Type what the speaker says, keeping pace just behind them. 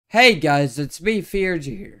Hey guys, it's me,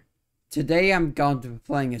 Fearagen here. Today I'm going to be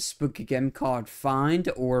playing a spooky game called Find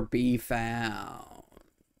or Be Found.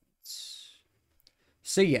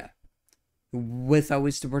 So yeah, without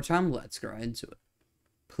wasting more time, let's go right into it.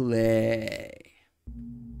 Play.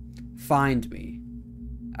 Find me.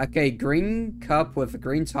 Okay, green cup with a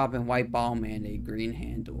green top and white bottom and a green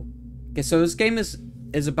handle. Okay, so this game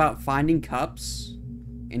is about finding cups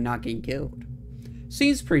and not getting killed.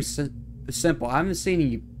 Seems pretty simple. I haven't seen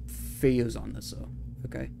any videos on this though.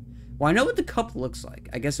 Okay. Well, I know what the cup looks like.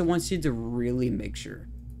 I guess it wants you to really make sure.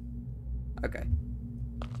 Okay.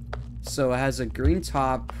 So it has a green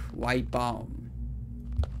top, white bottom.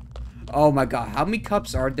 Oh my god, how many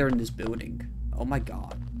cups are there in this building? Oh my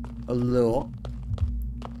god. A little.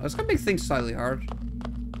 I was gonna make things slightly hard.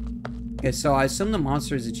 Okay, so I assume the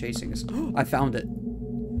monster is chasing us. I found it.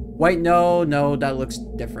 Wait, no, that looks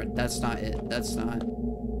different. That's not it. That's not.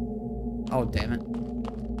 Oh, damn it.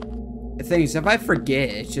 The thing is, if I forget,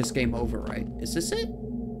 it's just game over, right? Is this it?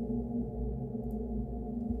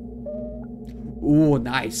 Ooh,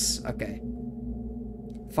 nice. Okay.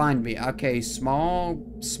 Find me. Okay, small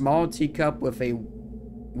teacup with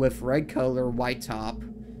red color, white top,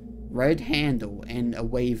 red handle, and a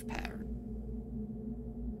wave pattern.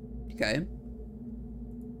 Okay.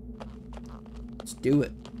 Let's do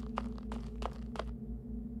it.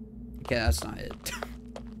 Okay, that's not it.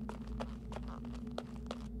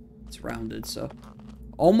 It's rounded, so.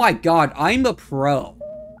 Oh my god, I'm a pro.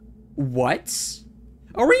 What?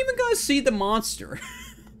 Are we even gonna see the monster?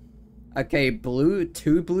 Okay,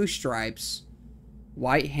 two blue stripes,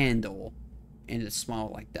 white handle, and it's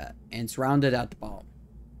small like that. And it's rounded at the bottom.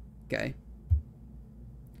 Okay.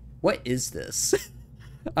 What is this?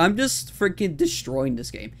 I'm just freaking destroying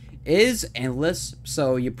this game. It is endless,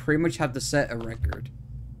 so you pretty much have to set a record.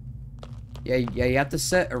 Yeah, you have to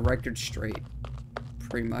set a record straight.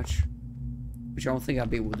 Pretty much. Which I don't think I'll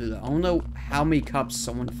be able to do that. I don't know how many cups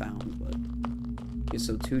someone found, but... Okay,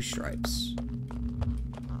 so 2 stripes.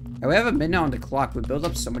 And we have a minute on the clock. We build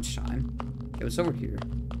up so much time. Okay, what's over here?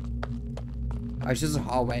 Oh, it's just a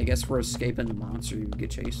hallway. I guess we're escaping the monster. You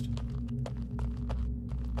get chased.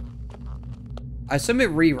 I assume it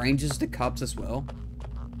rearranges the cups as well.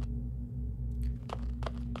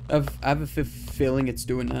 I have a feeling it's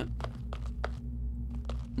doing that.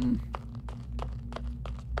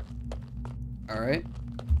 Alright.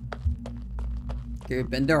 Okay, we've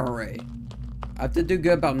been there already. I have to do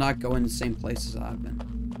good about not going the same places I've been.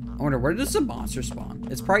 I wonder, where does the monster spawn?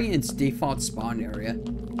 It's probably in its default spawn area.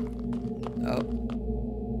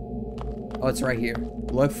 Oh, it's right here.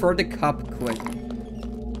 Look for the cup quick.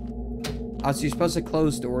 Oh, so you're supposed to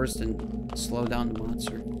close doors and slow down the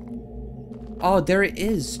monster. Oh, there it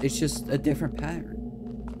is. It's just a different pattern.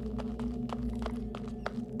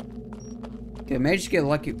 Okay, managed to get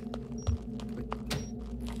lucky.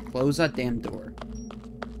 Close that damn door.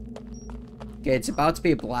 Okay, it's about to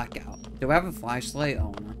be a blackout. Do I have a flashlight?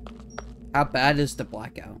 Oh no. How bad is the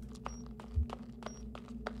blackout?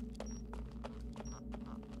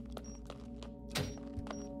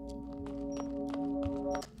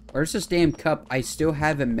 Where's this damn cup? I still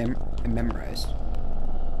have it memorized.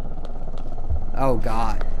 Oh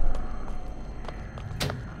god.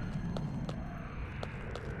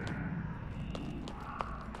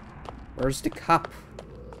 Where's the cup?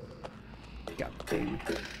 God damn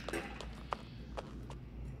it.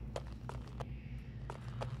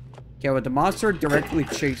 Okay, would the monster directly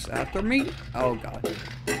chase after me? Oh god.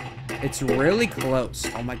 It's really close.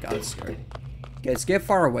 Oh my god, it's scary. Okay, let's get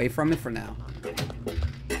far away from it for now.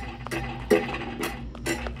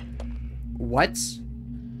 What?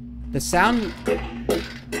 The sound...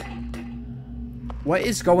 What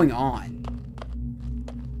is going on?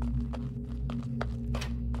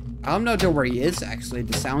 I don't know where he is, actually.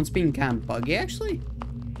 The sound's being kind of buggy, actually.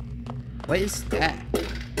 What is that?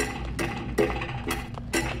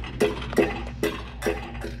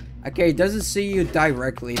 Okay, it doesn't see you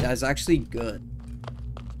directly. That's actually good.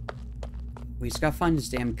 We just gotta find this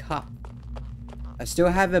damn cup. I still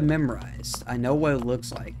have it memorized. I know what it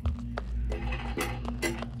looks like.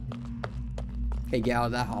 Okay, get out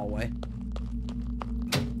of that hallway.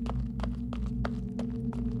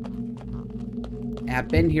 I've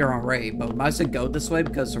been here already, but we might as well go this way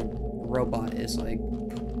because the robot is, like,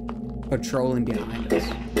 patrolling behind us.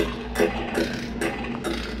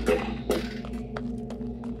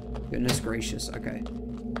 Goodness gracious, okay.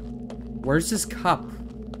 Where's this cup?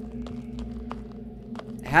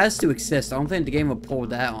 It has to exist. I don't think the game will pull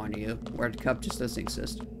that on you, where the cup just doesn't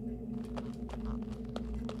exist.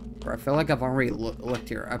 Bro, I feel like I've already looked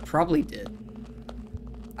here. I probably did.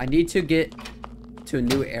 I need to get to a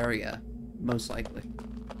new area. Most likely.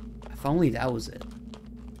 If only that was it.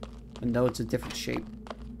 But no, it's a different shape.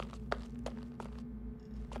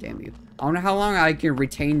 Damn you. I don't know how long I can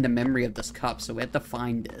retain the memory of this cup, so we have to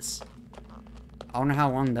find this. I don't know how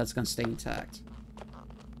long that's gonna stay intact.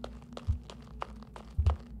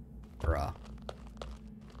 Bruh.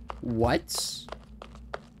 What?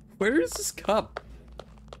 Where is this cup?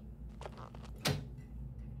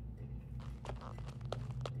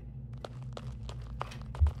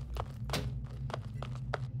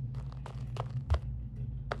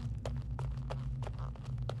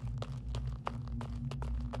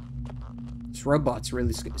 This robot's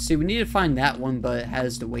really scary. See, we need to find that one, but it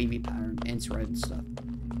has the wavy pattern and it's red and stuff.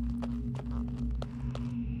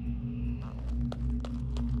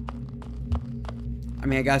 I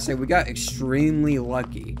mean, I gotta say, we got extremely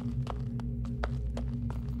lucky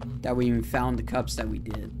that we even found the cups that we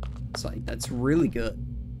did. It's like, that's really good.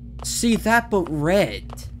 See, that but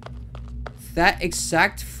red. That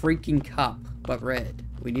exact freaking cup, but red.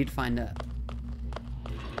 We need to find that.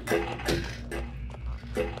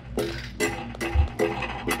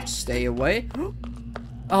 Stay away.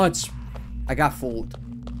 Oh, it's... I got fooled.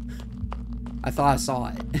 I thought I saw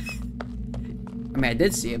it. I mean, I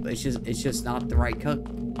did see it, but it's just not the right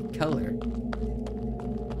color.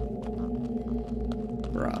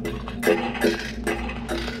 Bruh.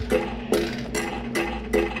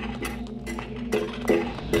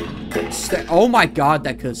 Oh my god,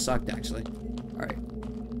 that could have sucked, actually. Alright.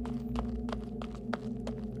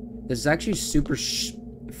 This is actually super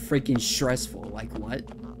freaking stressful. Like, what?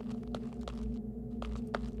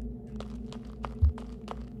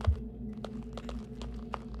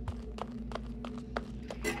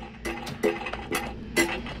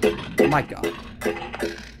 Oh my god.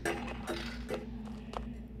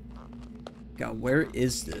 God, where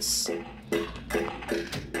is this?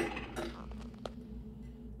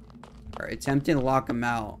 Alright, attempting to lock him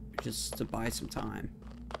out just to buy some time.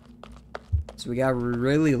 So we gotta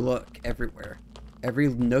really look everywhere. Every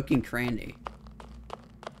nook and cranny.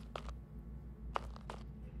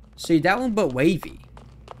 See, that one but wavy.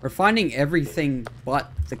 We're finding everything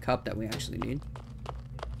but the cup that we actually need.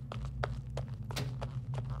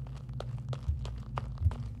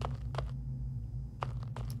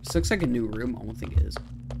 This looks like a new room. I don't think it is.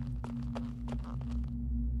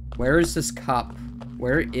 Where is this cup?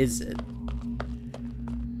 Where is it?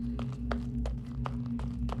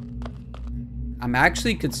 I'm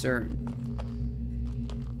actually concerned.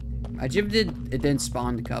 Imagine if it didn't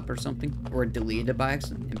spawn the cup or something. Or it deleted it by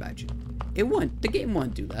accident. Imagine. It won't. The game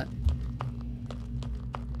won't do that.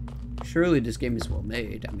 Surely this game is well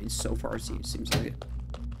made. I mean, so far it seems like it.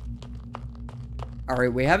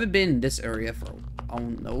 Alright, we haven't been in this area for... I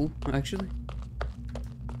don't know, actually.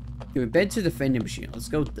 Okay, we've been to the vending machine. Let's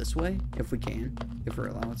go this way, if we can. If we're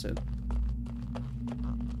allowed to.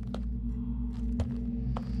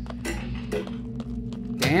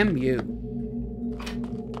 Damn you.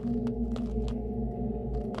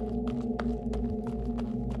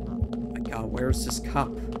 Oh my god, where's this cup?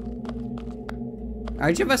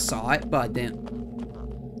 I just saw it, but I didn't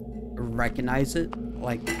recognize it.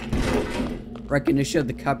 Like, recognition of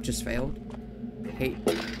the cup just failed. Hate.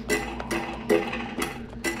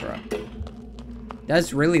 Bro.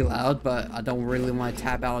 That's really loud, but I don't really want to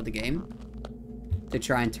tap out of the game to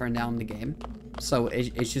try and turn down the game. So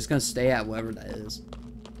it's just gonna stay at whatever that is.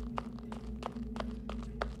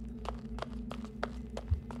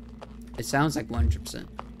 It sounds like 100%.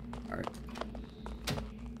 Alright.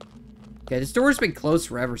 Okay, this door's been closed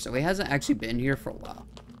forever, so he hasn't actually been here for a while.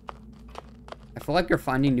 I feel like we're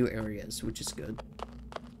finding new areas, which is good.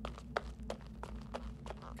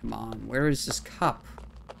 Come on, where is this cup?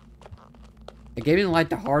 I gave him like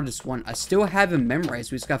the hardest one. I still haven't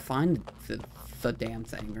memorized. We just gotta find the damn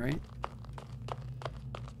thing, right?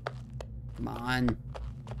 Come on.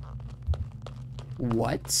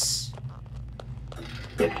 What?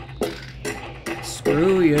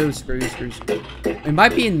 Screw you, screw. It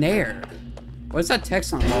might be in there. What's that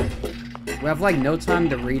text on? Well, we have like no time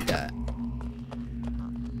to read that.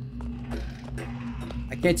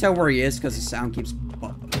 I can't tell where he is because the sound keeps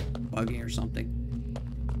bugging or something.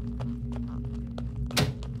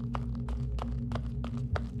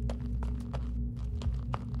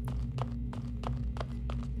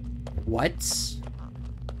 What?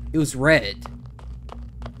 It was red.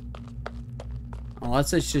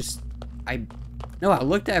 Unless it's just... No, I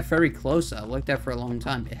looked at it very close. I looked at it for a long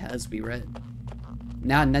time. It has to be red.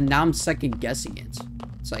 Now I'm second guessing it.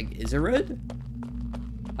 It's like, is it red?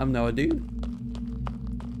 I have no idea.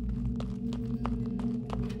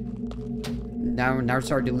 Now we're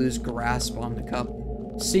starting to lose grasp on the cup.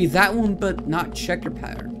 See, that one, but not checker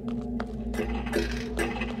pattern.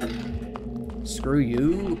 Screw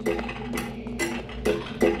you.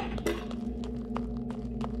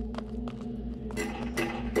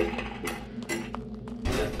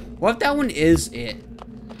 What if that one is it?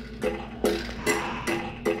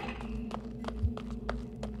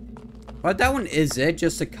 What if that one is it?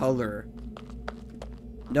 Just a color.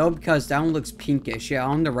 No, because that one looks pinkish. Yeah,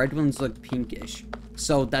 on the red ones look pinkish.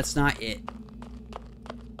 So that's not it.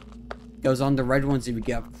 Goes on the red ones, if you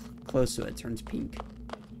get up close to it, it turns pink.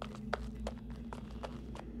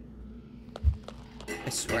 I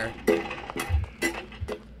swear.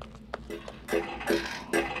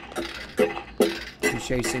 I'm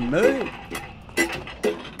chasing move.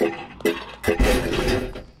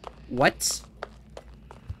 What?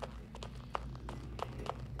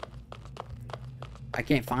 I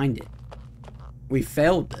can't find it. We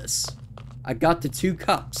failed this. I got the 2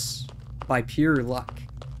 cups by pure luck.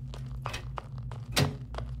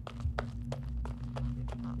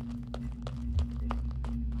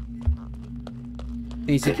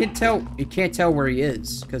 Things you can't tell where he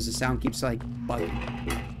is because the sound keeps like bugging.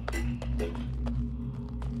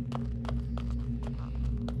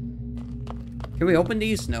 Can we open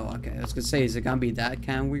these? No, okay. I was gonna say, is it gonna be that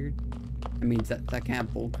kind of weird? I mean, that kind of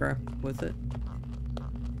bullcrap with it.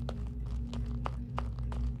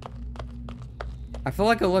 I feel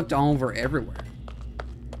like I looked all over everywhere.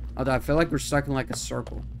 Although I feel like we're stuck in like a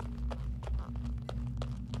circle.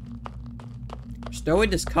 There's no way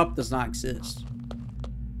this cup does not exist.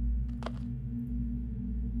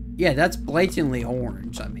 Yeah, that's blatantly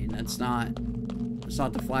orange. I mean, that's not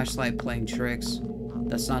the flashlight playing tricks.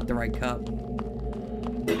 That's not the right cup.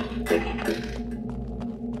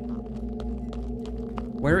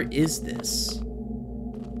 Where is this?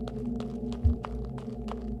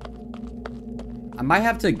 I might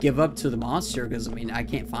have to give up to the monster because, I mean, I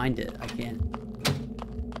can't find it. I can't.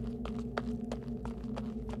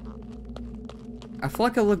 I feel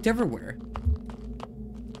like I looked everywhere.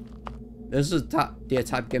 This is top, yeah,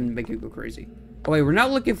 type game to make it go crazy. Oh wait, we're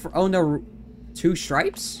not looking for, oh no, 2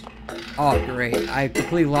 stripes? Oh great, I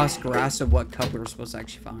completely lost grasp of what cup we were supposed to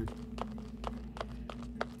actually find.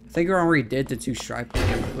 I think we already did the 2 stripes.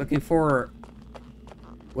 We're looking for,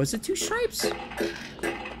 was it 2 stripes?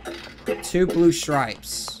 2 blue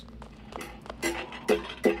stripes.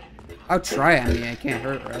 I'll try it, I mean, it can't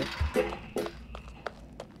hurt, right?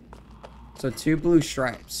 So 2 blue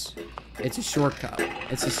stripes. It's a short cup.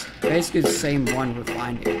 It's basically the same one we're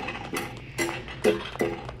finding.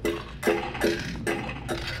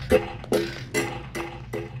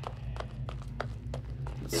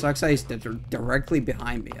 It sucks that he's directly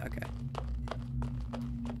behind me. Okay.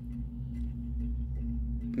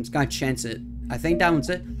 I'm just gonna chance it. I think that one's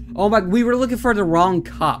it. Oh my, we were looking for the wrong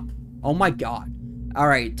cup. Oh my god.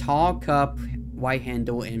 Alright, tall cup, white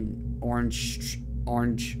handle, and orange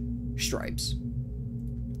stripes.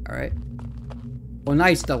 Alright. Well,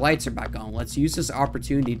 nice. The lights are back on. Let's use this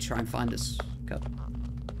opportunity to try and find this cup.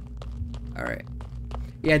 Alright.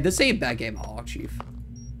 Yeah, this ain't a bad game at all, Chief.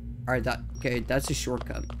 Alright, okay, that's a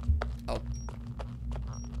shortcut. Oh.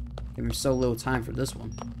 There's so little time for this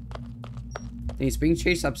one. Things being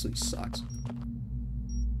chased absolutely sucks.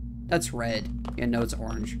 That's red. Yeah, no, it's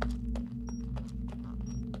orange.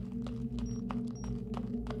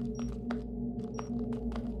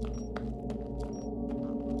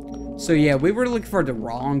 So yeah, we were looking for the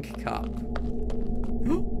wrong cup.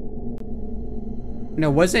 No,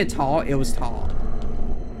 wasn't it tall? It was tall.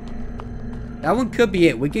 That one could be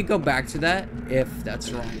it. We could go back to that if that's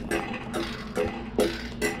the wrong one.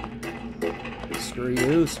 Screw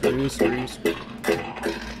you, screw you, screw you, screw you.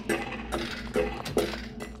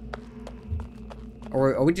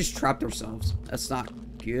 Or we just trapped ourselves. That's not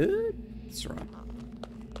good. That's wrong.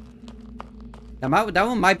 That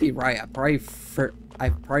one might be right. I probably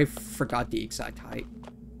forgot the exact height.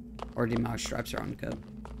 Or the amount of straps are on the cup.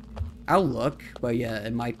 I'll look, but yeah,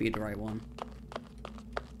 it might be the right one.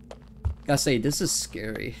 Gotta say, this is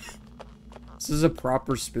scary. This is a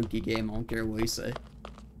proper spooky game, I don't care what you say.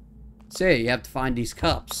 So yeah, you have to find these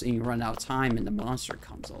cups, and you run out of time, and the monster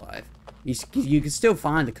comes alive. You can still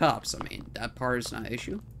find the cups, I mean, that part is not an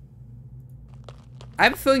issue. I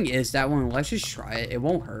have a feeling it is that one. Let's just try it, it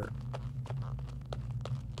won't hurt.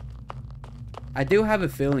 I do have a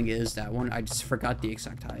feeling it is that one, I just forgot the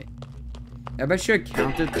exact height. I bet you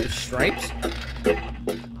counted the stripes.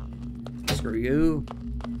 Screw you.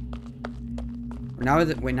 Now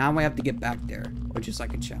we have to get back there, which is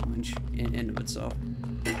like a challenge in of itself.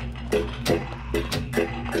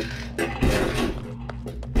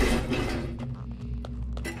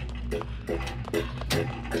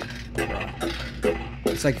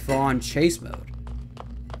 It's like full on chase mode.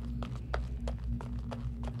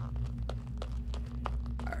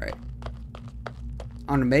 Alright.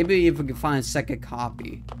 I don't know, maybe if we can find a second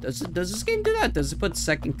copy. Does this game do that? Does it put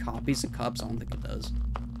second copies of cups? I don't think it does.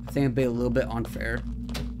 I think it'd be a little bit unfair.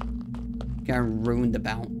 Kind of ruin the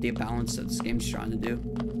balance that this game's trying to do.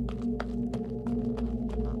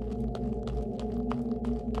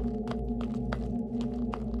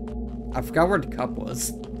 I forgot where the cup was.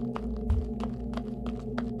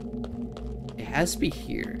 It has to be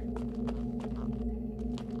here.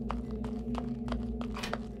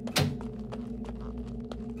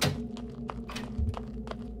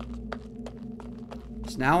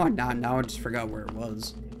 So now I just forgot where it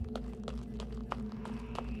was.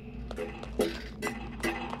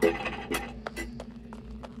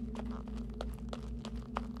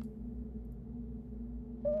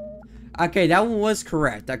 Okay, that one was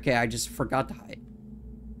correct. Okay, I just forgot the height.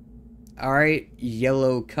 Alright,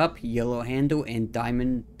 yellow cup, yellow handle, and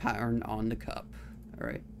diamond pattern on the cup.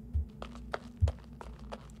 Alright.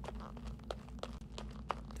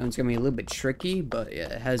 That one's gonna be a little bit tricky, but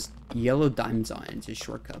yeah, it has yellow diamonds on it. It's a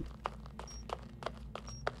short cup.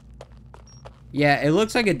 Yeah, it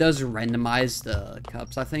looks like it does randomize the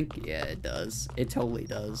cups, I think. Yeah, it does. It totally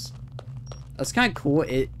does. That's kind of cool.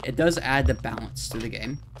 It does add the balance to the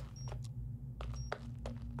game.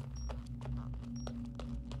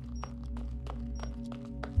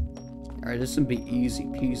 Alright, this would be easy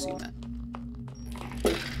peasy, man.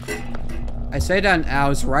 I say that and I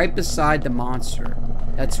was right beside the monster.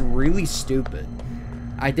 That's really stupid.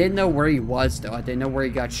 I didn't know where he was, though. I didn't know where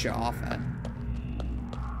he got shot off at.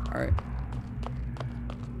 Alright.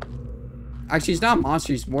 Actually, he's not a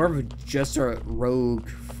monster. He's more of just a rogue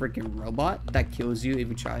freaking robot that kills you if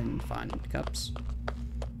you try and find cups.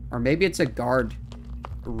 Or maybe it's a guard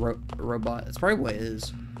robot. That's probably what it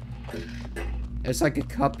is. It's like a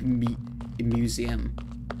cup museum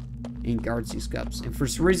and guards these cups. And for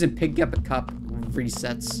some reason, picking up a cup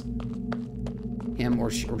resets him or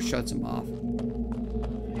shuts him off.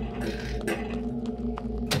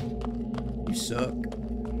 You suck.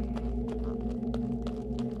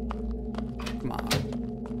 Come on.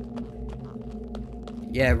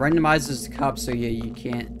 Yeah, it randomizes the cup, so yeah, you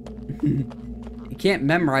can't you can't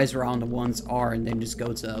memorize where all the ones are and then just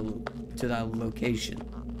go to that location.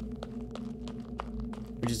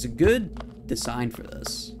 Which is a good design for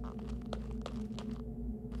this.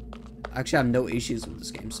 I actually have no issues with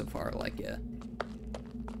this game so far, like, yeah.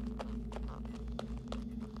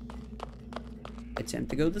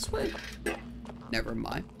 Attempt to go this way? Never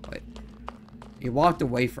mind. Wait. He walked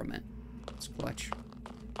away from it. It's clutch.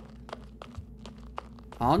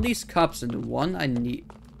 On these cups, and the one I need...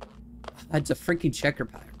 It's a freaking checker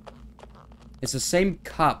pattern. It's the same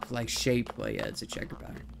cup, like, shape, but yeah, it's a checker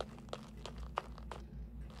pattern.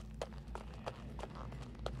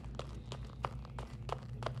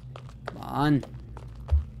 On.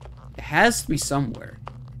 It has to be somewhere.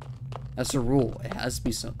 That's a rule. It has to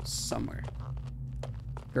be somewhere.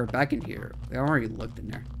 We're back in here. We already looked in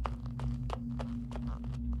there.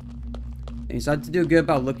 Things I have to do good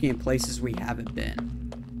about looking at places we haven't been.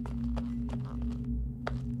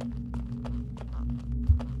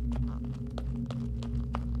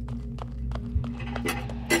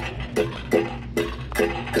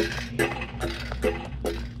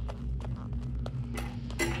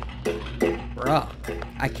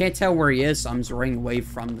 I can't tell where he is, so I'm just running away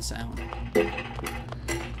from the sound.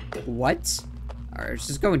 What? Alright, let's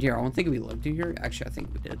just go in here. I don't think we looked in here. Actually, I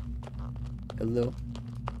think we did. Hello.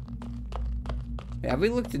 Yeah, we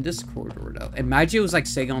looked in this corridor, though. Imagine it was, like,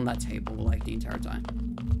 sitting on that table, like, the entire time.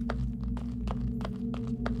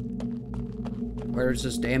 Where's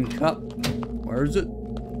this damn cup? Where is it?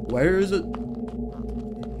 Where is it?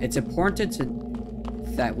 It's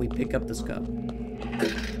important that we pick up this cup.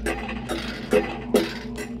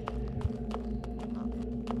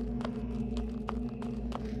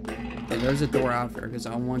 There's a door out there because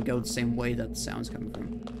I don't want to go the same way that the sound's coming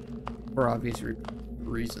from. For obvious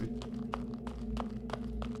reason.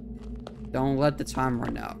 Don't let the time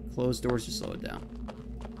run out. Close doors to slow it down.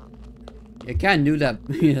 You kind of knew that.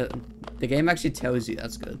 Yeah, the game actually tells you.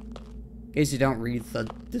 That's good. In case you don't read the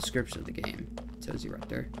description of the game. It tells you right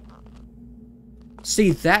there.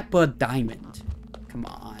 See that, but diamond. Come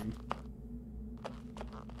on.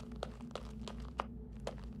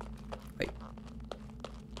 Wait.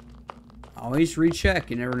 Always recheck.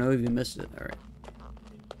 You never know if you missed it. Alright.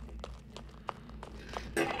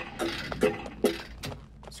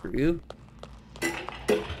 Screw you.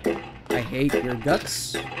 I hate your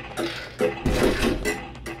guts.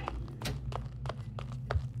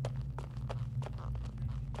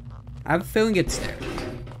 I have a feeling it's there.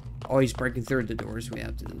 Always breaking through the doors. We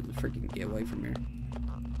have to freaking get away from here.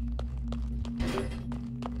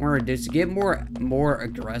 Or does it get more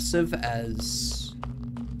aggressive as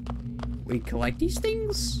we collect these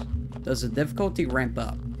things? Does the difficulty ramp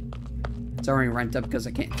up? It's already ramped up because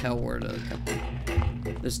I can't tell where the cup is.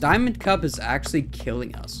 This diamond cup is actually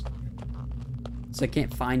killing us. So I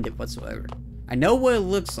can't find it whatsoever. I know what it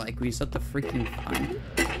looks like. We just have to freaking find it.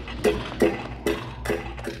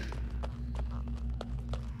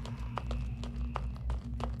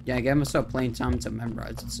 Yeah, I gave myself playing time to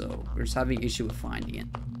memorize it, so we're just having an issue with finding it.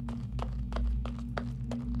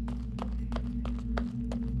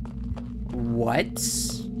 What?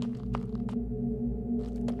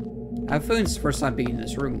 I have a feeling it's the first time being in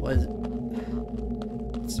this room, was it?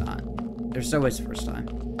 It's not. There's always the first time.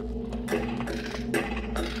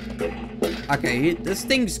 Okay, this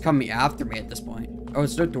thing's coming after me at this point. Oh,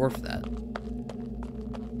 it's no door for that.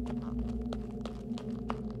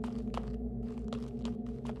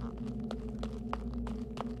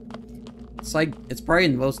 It's like, it's probably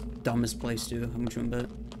in the most dumbest place too. I'm trying to bet.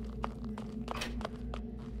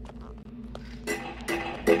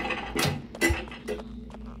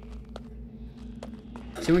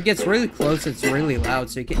 See, when it gets really close, it's really loud,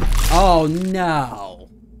 so you can. Oh no!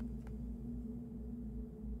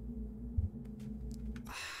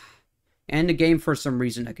 And the game for some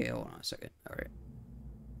reason. Okay, hold on a second. Alright.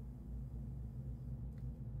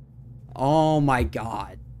 Oh my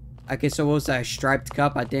god. Okay, so what was that? A striped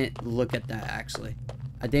cup? I didn't look at that actually.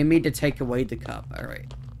 I didn't mean to take away the cup.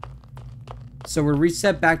 Alright. So we're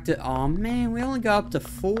reset back to. Oh man, we only got up to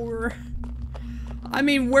 4. I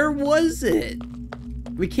mean, where was it?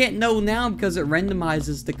 We can't know now because it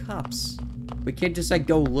randomizes the cups. We can't just like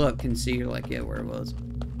go look and see like, yeah, where it was.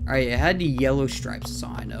 Alright, it had the yellow stripes, that's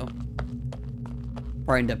all I know.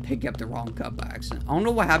 Probably ended up picking up the wrong cup by accident. I don't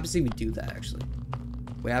know what happens if we do that actually.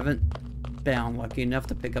 We haven't been unlucky enough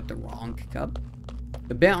to pick up the wrong cup.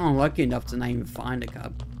 We've been unlucky enough to not even find a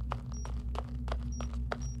cup.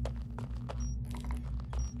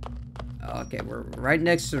 Okay, we're right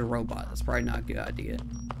next to the robot. That's probably not a good idea.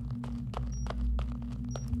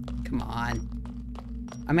 Come on.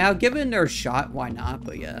 I mean, I'll give it another shot. Why not?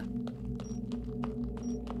 But yeah.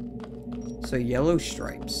 So yellow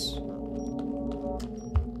stripes.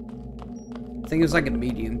 I think it was like a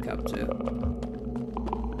medium cup too.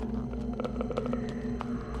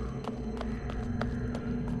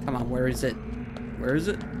 Come on, where is it? Where is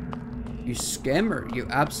it? You scammer. You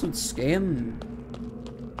absolute scam.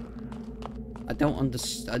 I don't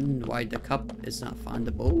understand why the cup is not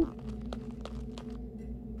findable.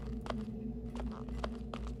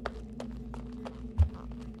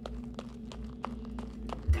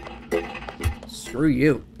 Screw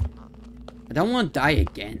you. I don't want to die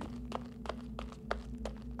again.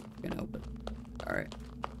 I'm gonna open. Alright.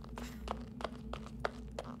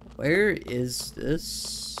 Where is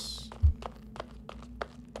this?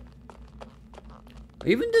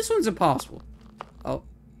 Even this one's impossible. Oh.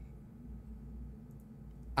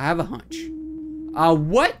 I have a hunch.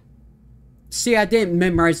 What? See, I didn't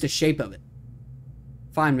memorize the shape of it.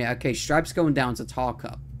 Find me. Okay, stripes going down. It's a tall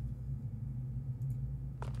cup.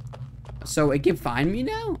 So it can find me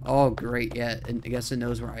now? Oh, great. Yeah, I guess it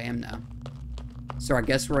knows where I am now. So I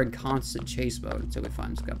guess we're in constant chase mode until we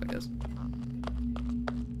find this cup, I guess.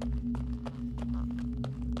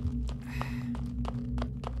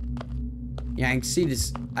 Yeah, I can see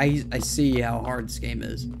this. I see how hard this game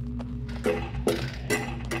is.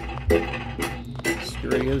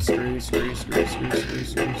 Screw.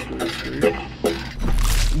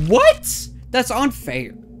 What? That's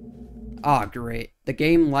unfair. Ah, great. The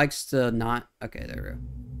game likes to not... Okay, there we go.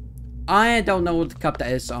 I don't know what the cup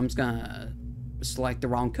that is, so I'm just gonna select the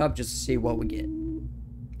wrong cup just to see what we get.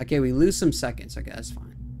 Okay, we lose some seconds. Okay, that's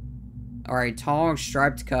fine. Alright, tall,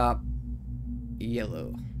 striped cup.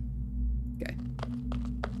 Yellow. Okay.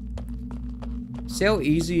 See how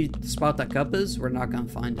easy to spot that cup is? We're not gonna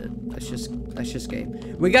find it. That's just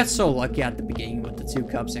game. We got so lucky at the beginning with the 2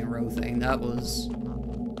 cups in a row thing. That was...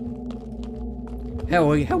 Hell,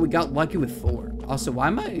 we got lucky with 4. Also, why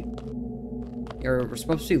am I... Yeah, we're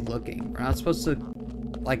supposed to be looking. We're not supposed to...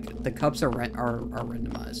 Like, the cups are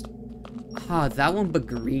randomized. Ah, that one but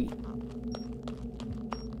green.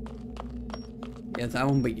 Yeah, that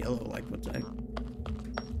one but yellow, like, what's that?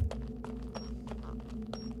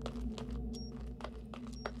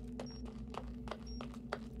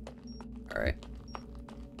 Alright.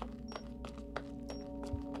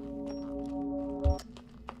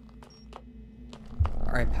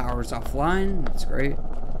 Alright, power's offline. That's great.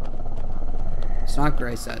 It's not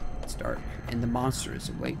great that it's dark. And the monster is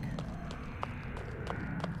awake.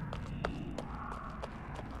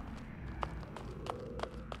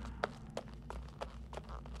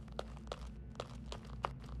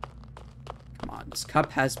 This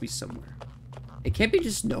cup has to be somewhere. It can't be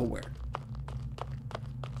just nowhere.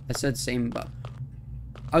 I said same above.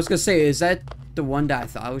 I was gonna say, is that the one that I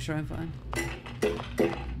thought I was trying to find?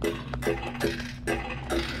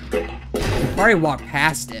 I'll probably walk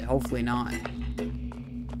past it. Hopefully not.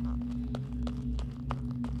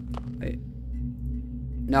 Wait.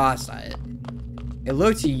 No, that's not it. It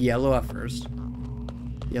looked yellow at first.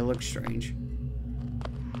 Yeah, it looks strange.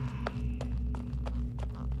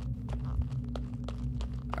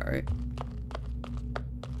 Alright.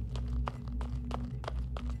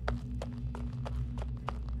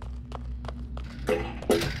 I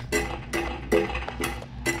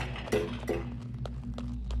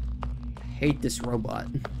hate this robot.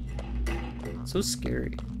 It's so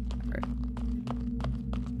scary. Alright.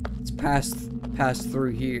 Let's pass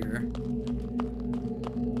through here.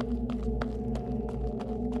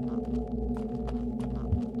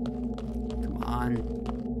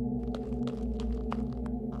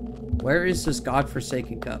 Where is this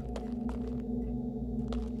godforsaken cup?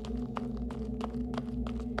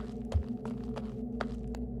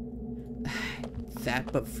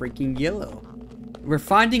 That but freaking yellow. We're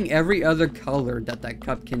finding every other color that that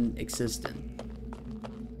cup can exist in.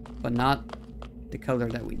 But not the color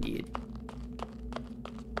that we need.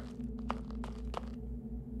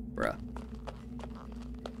 Bruh.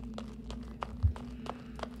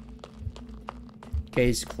 Okay,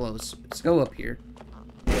 it's close. Let's go up here.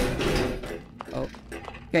 Oh.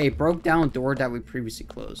 Okay, broke down a door that we previously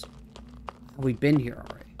closed. We've been here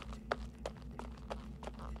already.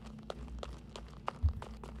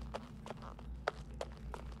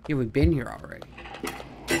 Yeah, we've been here already.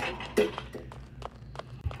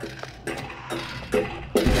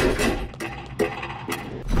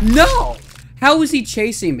 No! How is he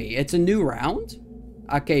chasing me? It's a new round?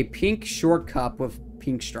 Okay, pink short cup with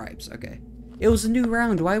pink stripes. Okay. It was a new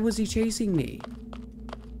round. Why was he chasing me?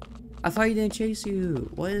 I thought he didn't chase you.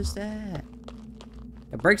 What is that?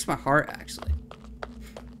 It breaks my heart, actually.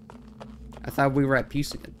 I thought we were at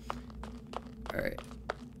peace again. Alright.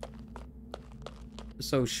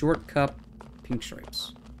 So, short cup, pink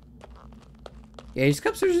stripes. Yeah, these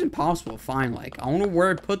cups are just impossible to find. Like, I don't know where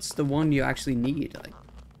it puts the one you actually need. Like,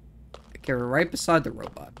 okay, we're right beside the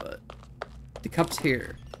robot, but the cup's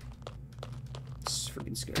here. It's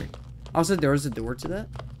freaking scary. Also, there was a door to that.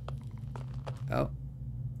 Oh.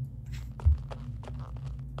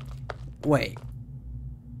 Wait.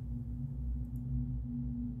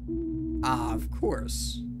 Ah, of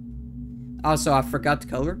course. Also, I forgot the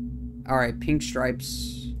color. Alright, pink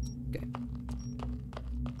stripes. Okay.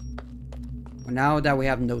 Well, now that we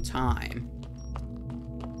have no time.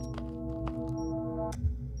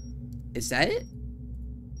 Is that it?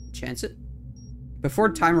 Chance it? Before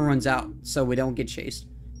timer runs out, so we don't get chased.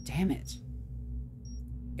 Damn it.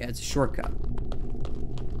 Yeah, it's a shortcut.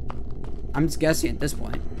 I'm just guessing at this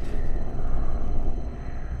point.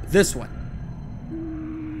 This one.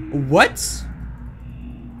 What?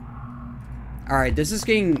 Alright, this is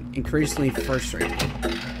getting increasingly frustrating.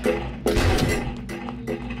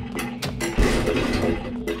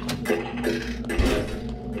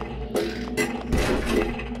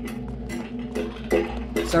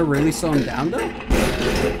 Is that really slowing down, though?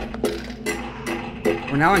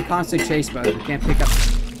 We're now in constant chase mode. We can't pick up.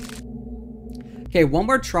 Okay, one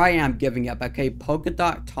more try and I'm giving up. Okay, polka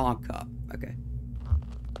dot talk cup. Okay.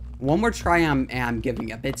 One more try and I'm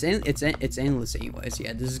giving up. It's endless anyways.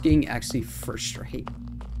 Yeah, this is getting actually frustrating.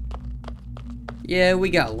 Yeah, we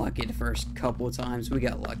got lucky the first couple of times. We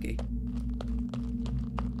got lucky.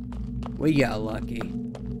 We got lucky.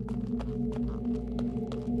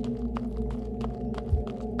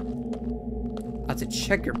 That's a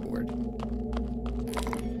checkerboard.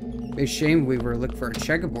 It's a shame we were looking for a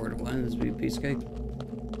checkerboard one. This would be a piece of cake.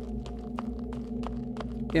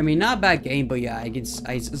 Yeah, I mean, not a bad game, but yeah, I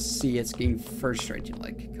just see it's getting frustrating.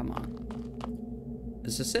 Like, come on.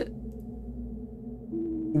 Is this it?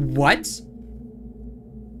 What?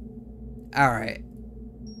 Alright.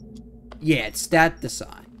 Yeah, it's that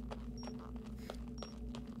design.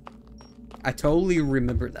 I totally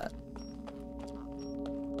remember that.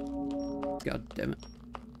 God damn it.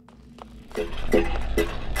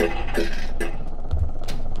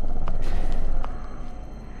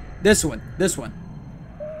 This one. This one.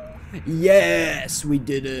 Yes, we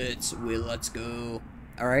did it. Let's go.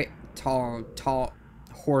 All right, tall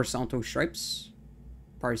horizontal stripes.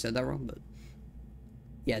 Probably said that wrong, but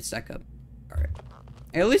yeah, it's that cup. All right.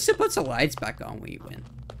 At least it puts the lights back on when you win.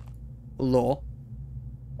 Lol.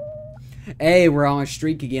 Hey, we're on a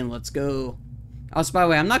streak again. Let's go. Also, by the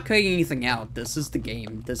way, I'm not cutting anything out. This is the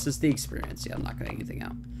game. This is the experience. Yeah, I'm not cutting anything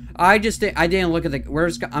out. I didn't look at the...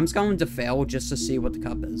 I'm just going to fail just to see what the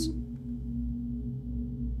cup is.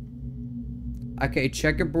 Okay,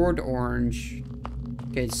 checkerboard orange.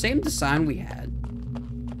 Okay, same design we had.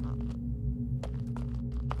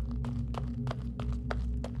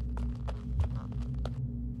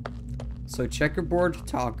 So checkerboard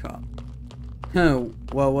tall cup. Oh,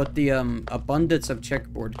 well, with the abundance of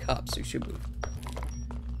checkerboard cups, it should move.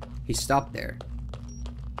 He stopped there.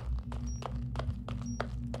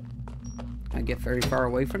 Can I get very far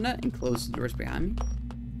away from that and close the doors behind me?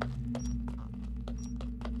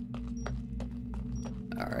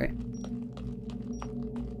 Alright.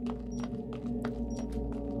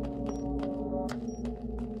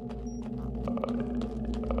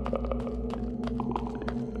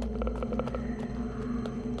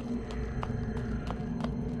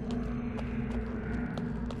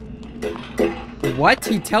 What?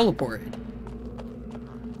 He teleported.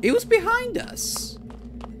 It was behind us.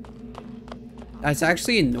 That's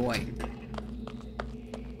actually annoying.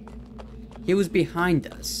 He was behind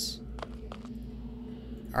us.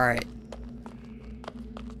 Alright.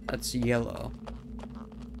 That's yellow.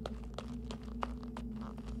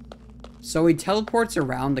 So he teleports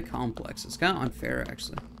around the complex. It's kind of unfair,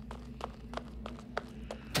 actually.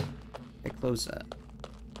 I close that.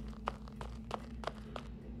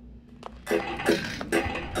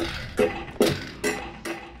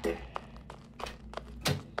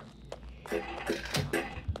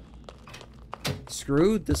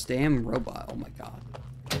 Screw this damn robot. Oh my god.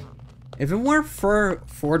 If it weren't for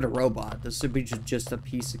the robot, this would be just a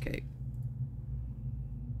piece of cake.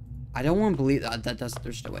 I don't want to believe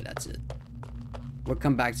there's no way that's it. We'll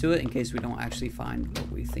come back to it in case we don't actually find what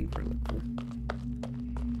we think we're looking for.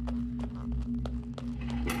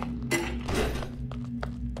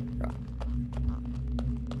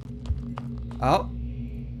 Oh,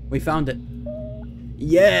 we found it.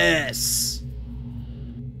 Yes.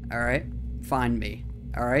 All right, find me.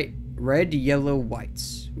 All right, red, yellow,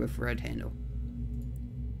 whites with red handle.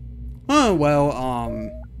 Oh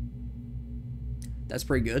well, that's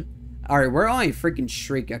pretty good. All right, we're on a freaking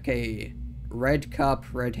streak. Okay, red cup,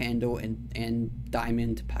 red handle, and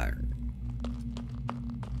diamond pattern.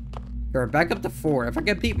 All right, back up to 4. If I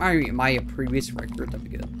could beat my previous record, that'd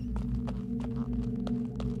be good.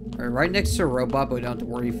 Alright, right next to a robot, but we don't have to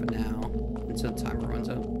worry for now until the timer runs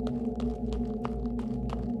out.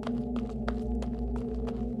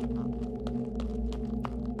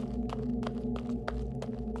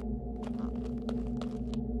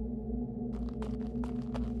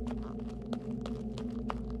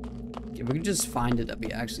 If we can just find it, that'd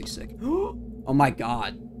be actually sick. Oh my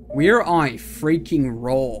god. We're on a freaking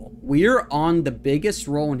roll. We're on the biggest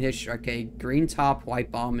roll in history. Okay, green top,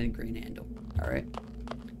 white bottom, and green handle. Alright.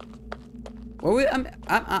 Well,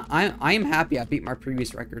 I am happy I beat my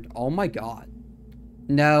previous record. Oh my god.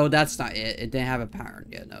 No, that's not it. It didn't have a pattern.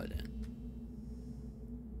 Yeah, no, it didn't.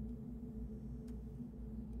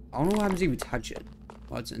 I don't know what happens if you touch it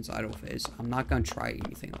while it's in idle phase. I'm not gonna try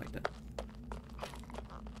anything like that.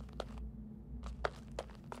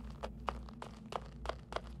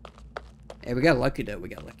 Hey, we got lucky though. We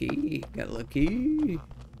got lucky. Got lucky.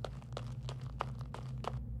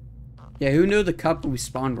 Yeah, who knew the cup we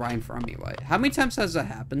spawned right in front of me? What? How many times has that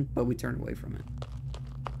happened, but we turned away from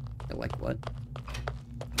it? Like what?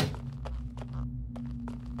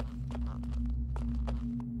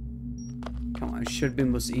 Come on, it should have been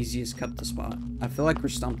the most easiest cup to spot. I feel like we're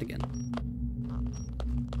stumped again.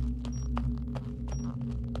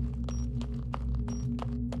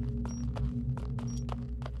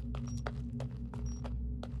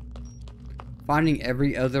 Finding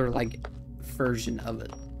every other, like, version of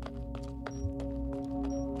it.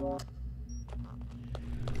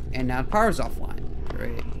 And now the power's offline.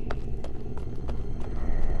 Great.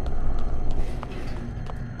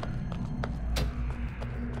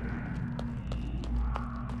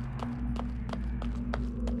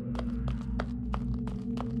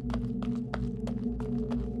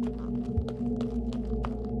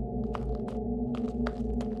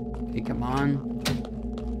 Okay, come on.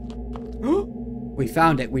 We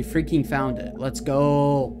found it. We freaking found it. Let's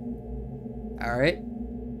go. Alright.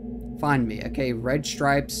 Find me. Okay, red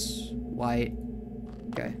stripes, white.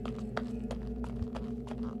 Okay.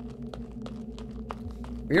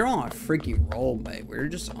 We're on a freaking roll, mate. We're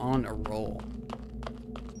just on a roll.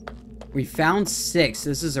 We found 6.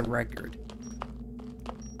 This is a record.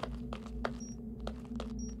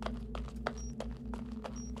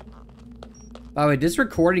 By the way, this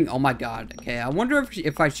recording, oh my god. Okay, I wonder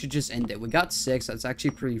if I should just end it. We got 6. That's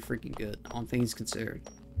actually pretty freaking good, all things considered.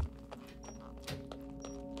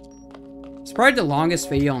 It's probably the longest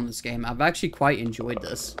video on this game. I've actually quite enjoyed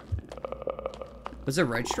this. Was it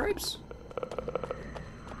red stripes?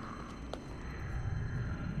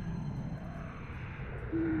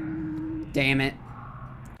 Damn it.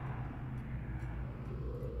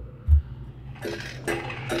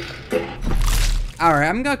 Alright,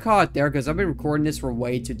 I'm gonna call it there because I've been recording this for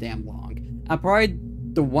way too damn long. I'm probably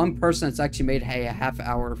the one person that's actually made, hey, a half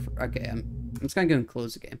hour. Okay, I'm just gonna go and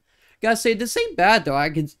close the game. Gotta say, this ain't bad though.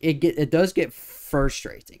 It does get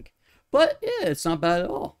frustrating. But yeah, it's not bad at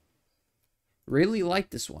all. Really like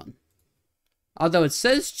this one. Although it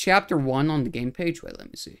says chapter 1 on the game page. Wait, let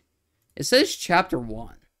me see. It says chapter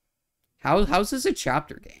 1. How's this a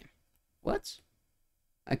chapter game? What?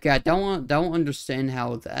 Okay, I don't understand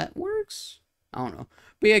how that works. I don't know.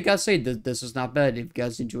 But yeah, gotta say, this is not bad. If you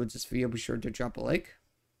guys enjoyed this video, be sure to drop a like.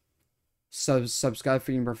 Subscribe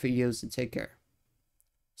for more videos, and take care.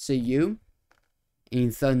 See you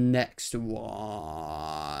in the next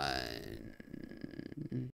one.